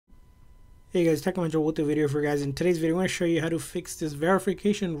Hey guys, TechManager with the video for you guys. In today's video, I'm going to show you how to fix this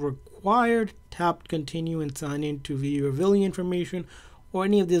verification required. Tap continue and sign in to view your billing information or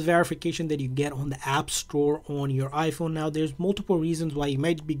any of this verification that you get on the App Store on your iPhone. Now, there's multiple reasons why you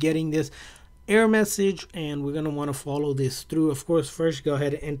might be getting this error message, and we're going to want to follow this through. Of course, first go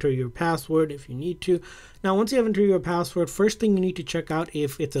ahead and enter your password if you need to. Now, once you have entered your password, first thing you need to check out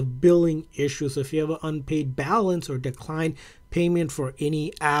if it's a billing issue. So if you have an unpaid balance or declined payment for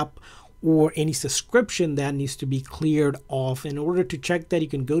any app or any subscription, that needs to be cleared off. In order to check that, you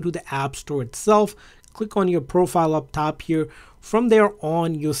can go to the App Store itself, click on your profile up top here. From there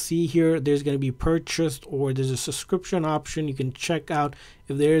on, you'll see here there's going to be purchased or there's a subscription option. You can check out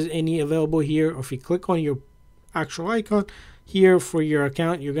if there's any available here, or if you click on your actual icon here for your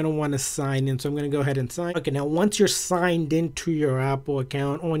account, you're going to want to sign in. So I'm going to go ahead and sign. Okay, now once you're signed into your Apple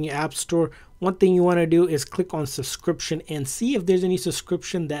account on your App Store, one thing you want to do is click on subscription and see if there's any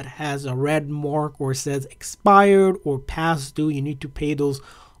subscription that has a red mark or says expired or past due. You need to pay those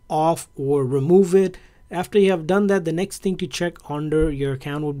off or remove it. After you have done that, the next thing to check under your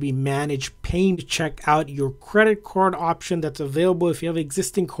account would be manage payment. Check out your credit card option that's available. If you have an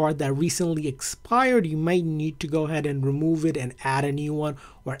existing card that recently expired, you might need to go ahead and remove it and add a new one,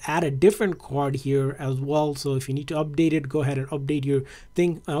 or add a different card here as well. So if you need to update it, go ahead and update your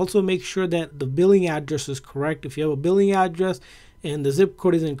thing. And also make sure that the billing address is correct. If you have a billing address and the zip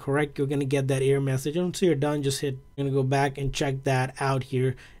code is incorrect, you're going to get that error message. Once you're done, just hit, you're going to go back and check that out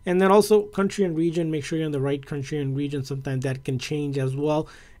here. And then also country and region, make sure you're in the right country and region. Sometimes that can change as well.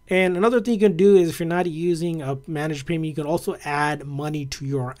 And another thing you can do is, if you're not using a managed payment, you can also add money to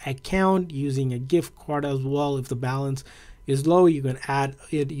your account using a gift card as well. If the balance is low, you can add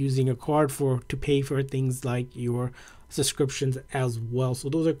it using a card to pay for things like your subscriptions as well. So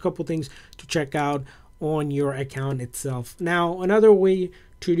those are a couple things to check out on your account itself. Now, another way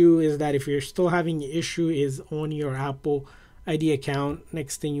to do is that if you're still having an issue is on your Apple ID account,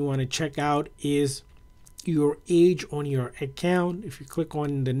 next thing you want to check out is your age on your account. If you click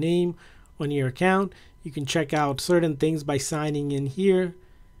on the name on your account, you can check out certain things by signing in here.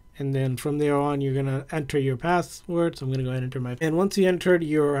 And then from there on, you're going to enter your password. So I'm going to go ahead and enter my, and once you entered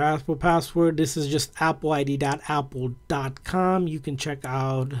your Apple password, this is just appleid.apple.com. You can check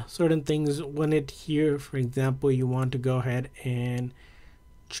out certain things when it here. For example, you want to go ahead and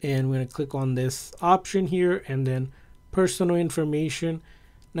we're going to click on this option here, and then personal information.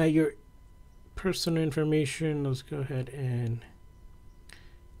 Now your personal information, let's go ahead and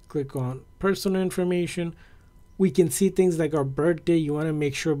click on personal information. We can see things like our birthday. You want to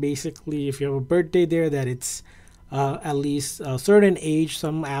make sure, basically, if you have a birthday there, that it's at least a certain age.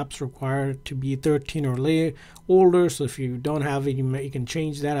 Some apps require to be 13 or older. So if you don't have it, you can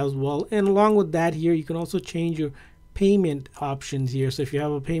change that as well. And along with that here, you can also change your payment options here. So if you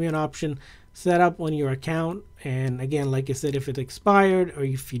have a payment option set up on your account, and again, like I said, if it's expired or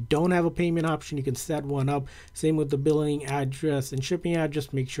if you don't have a payment option, you can set one up. Same with the billing address and shipping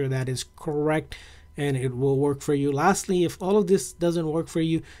address. Make sure that is correct, and it will work for you. Lastly, if all of this doesn't work for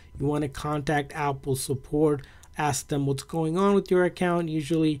you, you want to contact Apple support, ask them what's going on with your account.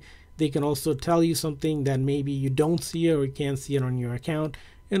 Usually they can also tell you something that maybe you don't see it or you can't see it on your account.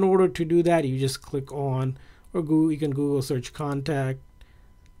 In order to do that, you just click on, or you can Google search contact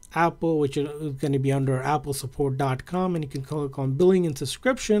Apple, which is going to be under applesupport.com, and you can click on billing and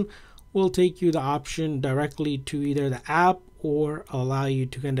subscription. Will take you the option directly to either the app or allow you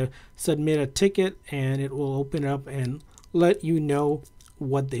to kind of submit a ticket, and it will open up and let you know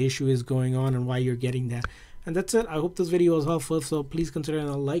what the issue is going on and why you're getting that. And that's it. I hope this video was helpful. So please consider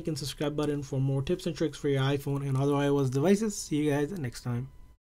the like and subscribe button for more tips and tricks for your iPhone and other iOS devices. See you guys next time.